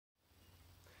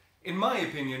In my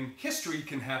opinion, history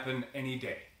can happen any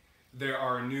day. There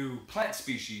are new plant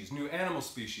species, new animal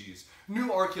species,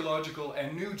 new archaeological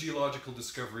and new geological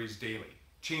discoveries daily,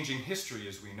 changing history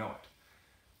as we know it.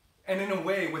 And in a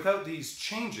way, without these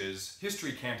changes,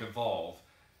 history can't evolve.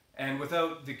 And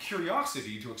without the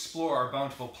curiosity to explore our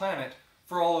bountiful planet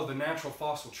for all of the natural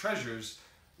fossil treasures,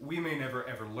 we may never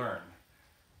ever learn.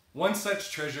 One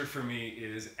such treasure for me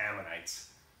is ammonites.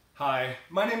 Hi,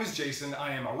 my name is Jason.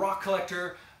 I am a rock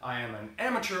collector, I am an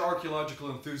amateur archaeological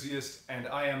enthusiast, and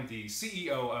I am the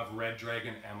CEO of Red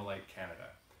Dragon Ammolite Canada.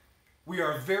 We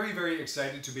are very, very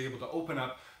excited to be able to open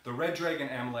up the Red Dragon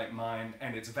Ammolite mine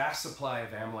and its vast supply of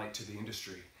ammolite to the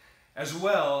industry. As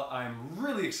well, I'm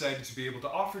really excited to be able to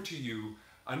offer to you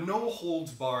a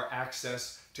no-holds-bar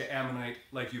access to ammonite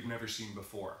like you've never seen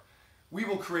before. We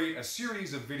will create a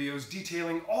series of videos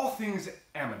detailing all things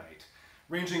ammonite,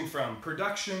 ranging from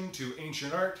production to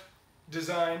ancient art,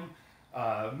 design,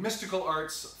 mystical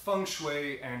arts, feng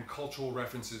shui, and cultural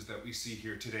references that we see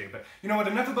here today. But you know what,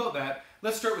 enough about that.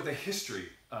 Let's start with the history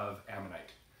of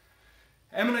ammonite.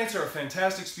 Ammonites are a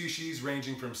fantastic species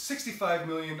ranging from 65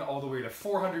 million all the way to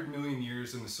 400 million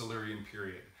years in the Silurian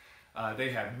period.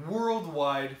 They had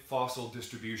worldwide fossil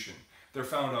distribution. They're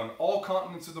found on all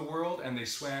continents of the world, and they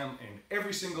swam in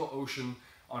every single ocean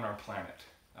on our planet.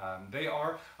 They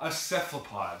are a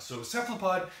cephalopod, so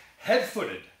cephalopod,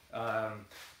 head-footed,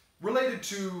 related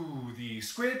to the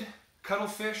squid,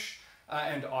 cuttlefish,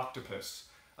 and octopus.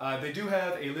 They do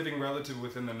have a living relative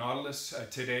within the nautilus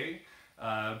today,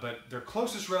 but their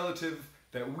closest relative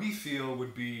that we feel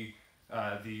would be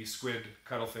the squid,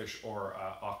 cuttlefish, or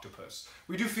octopus.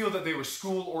 We do feel that they were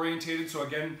school-orientated, so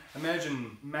again,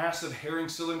 imagine massive herring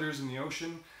cylinders in the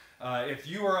ocean. If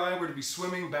you or I were to be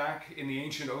swimming back in the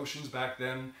ancient oceans back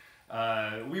then,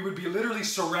 we would be literally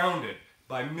surrounded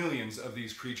by millions of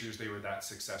these creatures. They were that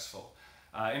successful.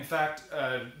 In fact,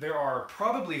 there are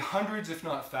probably hundreds, if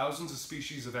not thousands, of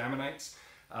species of ammonites.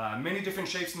 Many different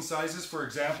shapes and sizes. For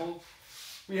example,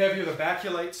 we have here the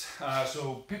baculites.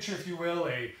 So picture, if you will,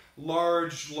 a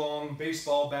large, long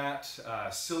baseball bat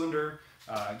cylinder.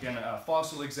 Again, a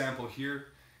fossil example here.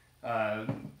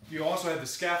 You also have the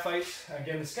scaphites.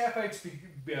 Again, the scaphites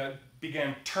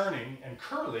began turning and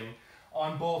curling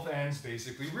on both ends,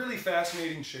 basically. Really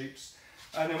fascinating shapes.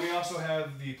 And then we also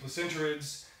have the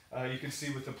placentarids. You can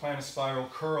see with the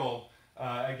planispiral curl,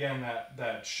 again,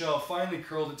 that shell finally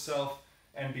curled itself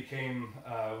and became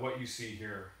what you see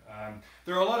here.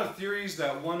 There are a lot of theories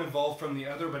that one evolved from the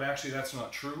other, but actually that's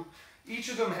not true. Each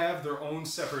of them have their own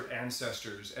separate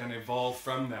ancestors and evolved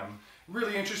from them.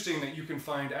 Really interesting that you can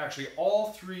find actually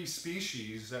all three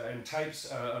species and types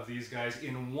of these guys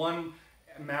in one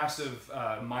massive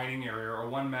mining area or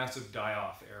one massive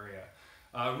die-off area.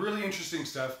 Really interesting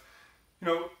stuff. You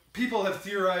know, people have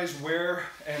theorized where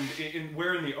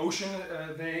where in the ocean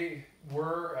they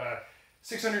were.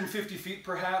 650 feet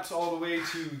perhaps, all the way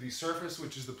to the surface,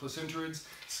 which is the placentarids.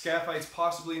 Scaphites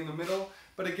possibly in the middle.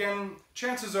 But again,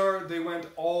 chances are they went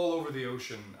all over the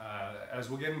ocean, as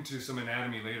we'll get into some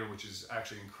anatomy later, which is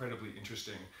actually incredibly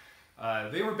interesting.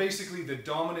 They were basically the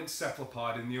dominant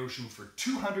cephalopod in the ocean for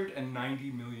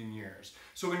 290 million years.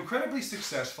 So incredibly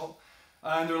successful,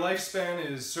 and their lifespan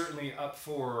is certainly up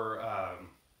for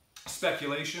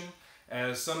speculation,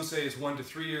 as some say it's 1 to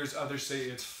 3 years, others say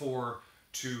it's 4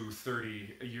 to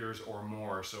 30 years or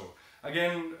more. So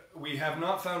again, we have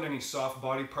not found any soft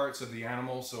body parts of the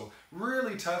animal, so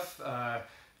really tough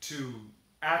to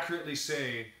accurately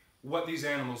say what these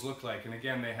animals look like. And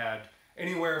again, they had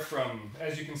anywhere from,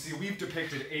 as you can see, we've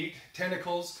depicted 8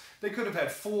 tentacles. They could have had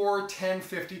 4, 10,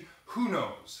 50, who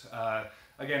knows?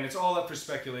 Again, it's all up for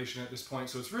speculation at this point,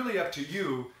 so it's really up to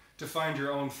you to find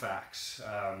your own facts.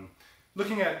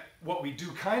 Looking at what we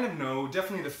do kind of know,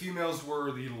 definitely the females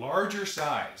were the larger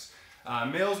size.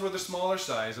 Males were the smaller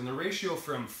size, and the ratio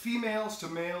from females to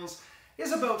males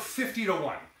is about 50 to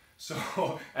 1.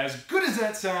 So as good as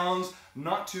that sounds,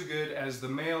 not too good, as the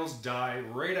males die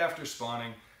right after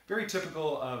spawning. Very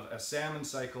typical of a salmon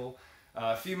cycle.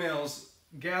 Females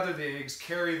gather the eggs,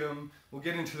 carry them, we'll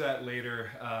get into that later,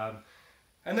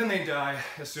 and then they die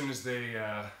as soon as they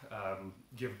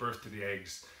give birth to the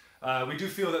eggs. We do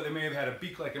feel that they may have had a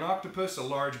beak like an octopus, a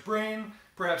large brain,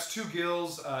 perhaps 2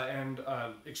 gills, and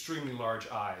extremely large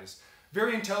eyes.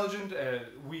 Very intelligent,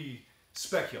 we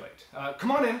speculate. Come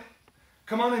on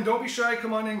in, don't be shy,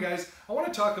 come on in guys. I want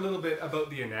to talk a little bit about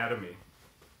the anatomy.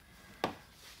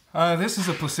 This is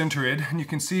a placentarid, and you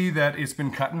can see that it's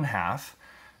been cut in half.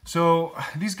 So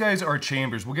these guys are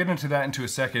chambers. We'll get into that into a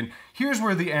second. Here's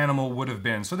where the animal would have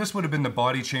been. So this would have been the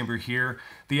body chamber here.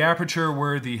 The aperture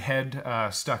where the head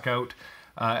stuck out.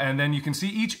 And then you can see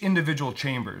each individual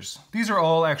chambers. These are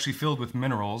all actually filled with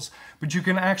minerals, but you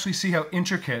can actually see how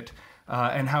intricate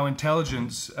and how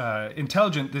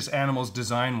intelligent this animal's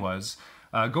design was.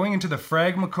 Going into the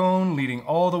phragma cone, leading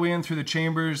all the way in through the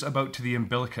chambers, about to the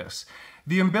umbilicus.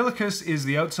 The umbilicus is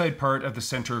the outside part of the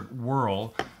center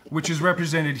whorl, which is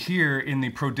represented here in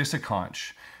the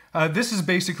prodisiconch. This is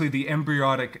basically the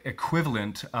embryonic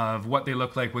equivalent of what they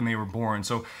look like when they were born.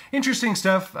 So interesting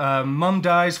stuff. Mum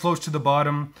dies, floats to the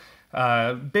bottom.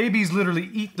 Babies literally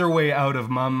eat their way out of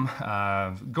mum,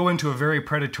 go into a very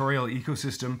predatory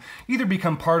ecosystem, either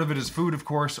become part of it as food, of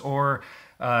course, or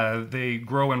they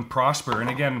grow and prosper. And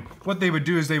again, what they would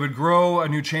do is they would grow a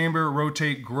new chamber,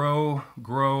 rotate, grow,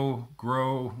 grow,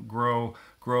 grow, grow,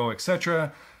 grow,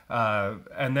 etc.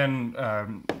 And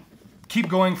then keep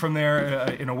going from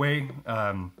there in a way.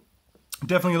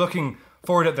 Definitely looking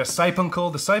forward at the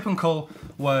sipuncle. The sipuncle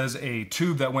was a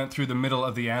tube that went through the middle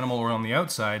of the animal or on the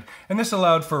outside, and this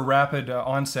allowed for rapid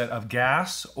onset of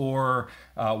gas or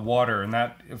water, and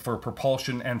that for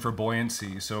propulsion and for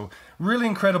buoyancy. So really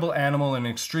incredible animal and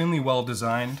extremely well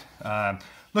designed.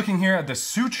 Looking here at the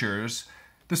sutures,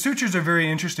 the sutures are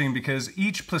very interesting because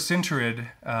each placenterid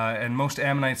and most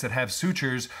ammonites that have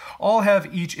sutures all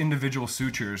have each individual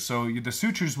sutures. So the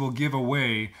sutures will give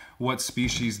away what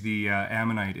species the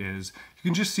ammonite is. You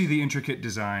can just see the intricate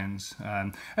designs.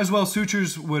 As well,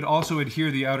 sutures would also adhere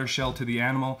the outer shell to the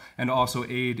animal and also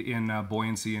aid in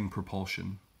buoyancy and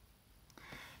propulsion.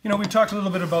 You know, we talked a little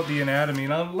bit about the anatomy.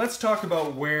 Now let's talk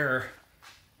about where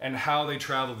and how they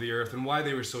traveled the earth and why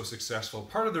they were so successful.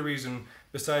 Part of the reason,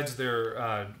 besides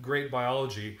their great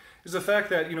biology, is the fact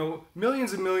that, you know,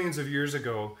 millions and millions of years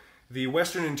ago, the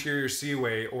Western Interior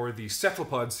Seaway, or the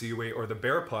Cephalopod Seaway, or the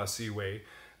Bear Paw Seaway,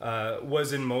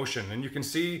 was in motion. And you can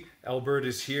see Alberta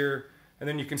is here, and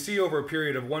then you can see over a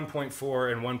period of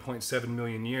 1.4 and 1.7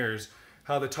 million years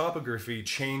how the topography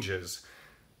changes.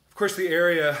 Of course, the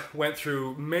area went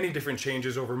through many different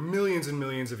changes over millions and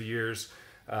millions of years.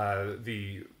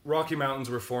 The Rocky Mountains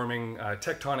were forming,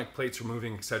 tectonic plates were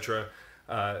moving, etc.,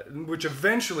 which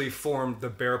eventually formed the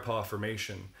Bear Paw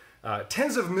Formation.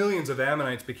 Tens of millions of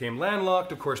ammonites became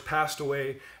landlocked, of course passed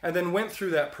away, and then went through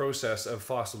that process of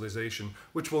fossilization,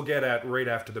 which we'll get at right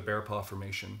after the Bear Paw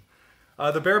Formation.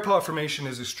 The Bear Paw Formation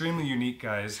is extremely unique,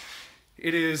 guys.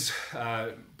 It is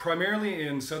primarily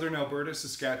in southern Alberta,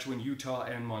 Saskatchewan, Utah,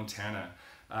 and Montana.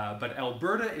 But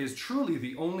Alberta is truly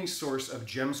the only source of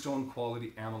gemstone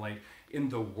quality ammolite in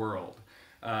the world.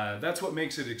 That's what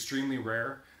makes it extremely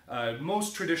rare.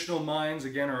 Most traditional mines,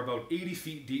 again, are about 80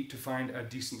 feet deep to find a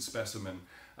decent specimen.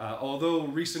 Although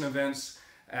recent events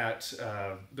at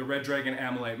the Red Dragon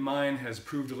Ammolite mine has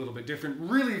proved a little bit different.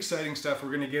 Really exciting stuff. We're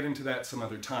going to get into that some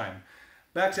other time.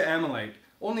 Back to ammolite.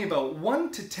 Only about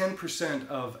 1 to 10%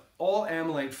 of all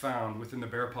ammolite found within the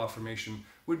Bear Paw Formation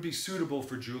would be suitable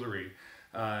for jewelry.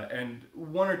 And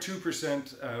 1 or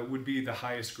 2% would be the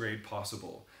highest grade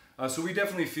possible. So we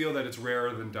definitely feel that it's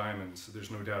rarer than diamonds.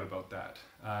 There's no doubt about that.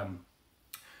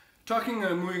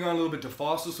 Moving on a little bit to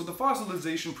fossils. So the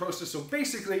fossilization process. So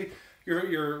basically,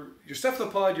 your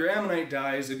cephalopod, your ammonite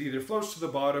dies. It either floats to the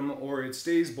bottom or it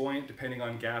stays buoyant, depending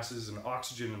on gases and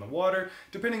oxygen in the water,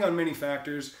 depending on many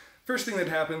factors. First thing that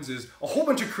happens is a whole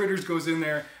bunch of critters goes in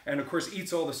there and, of course,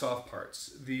 eats all the soft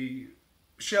parts. The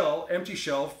shell, empty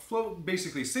shell,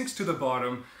 basically sinks to the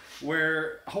bottom,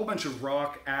 where a whole bunch of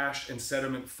rock, ash, and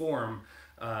sediment form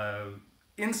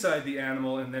inside the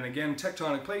animal, and then again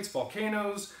tectonic plates,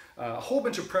 volcanoes, a whole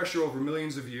bunch of pressure over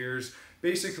millions of years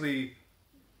basically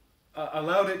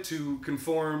allowed it to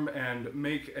conform and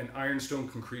make an ironstone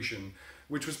concretion,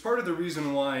 which was part of the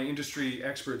reason why industry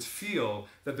experts feel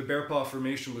that the Bear Paw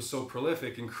Formation was so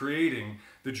prolific in creating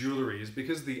the jewelry, is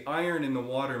because the iron in the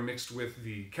water mixed with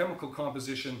the chemical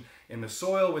composition in the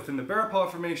soil within the Bear Paw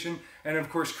Formation, and of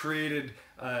course created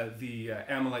the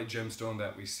Ammolite gemstone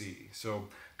that we see. So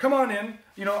come on in.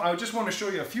 You know, I just want to show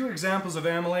you a few examples of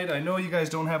Ammolite. I know you guys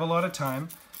don't have a lot of time.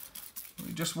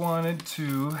 We just wanted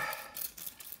to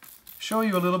show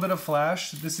you a little bit of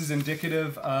flash. This is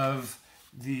indicative of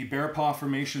the Bear Paw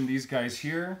Formation, these guys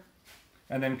here.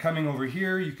 And then coming over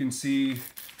here, you can see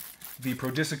the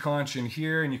prodisiconch in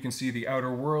here, and you can see the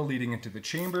outer whorl leading into the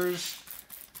chambers.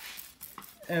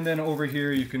 And then over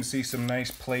here, you can see some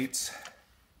nice plates.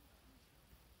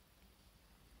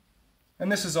 And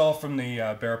this is all from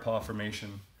the Bear Paw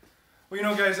Formation. Well, you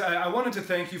know, guys, I wanted to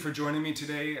thank you for joining me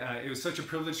today. It was such a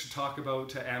privilege to talk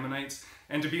about ammonites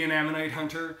and to be an ammonite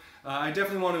hunter. I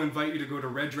definitely want to invite you to go to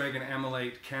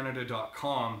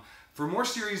reddragonammolitecanada.com for more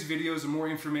series videos and more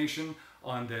information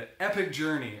on the epic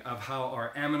journey of how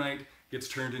our ammonite gets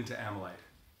turned into ammolite.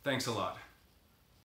 Thanks a lot.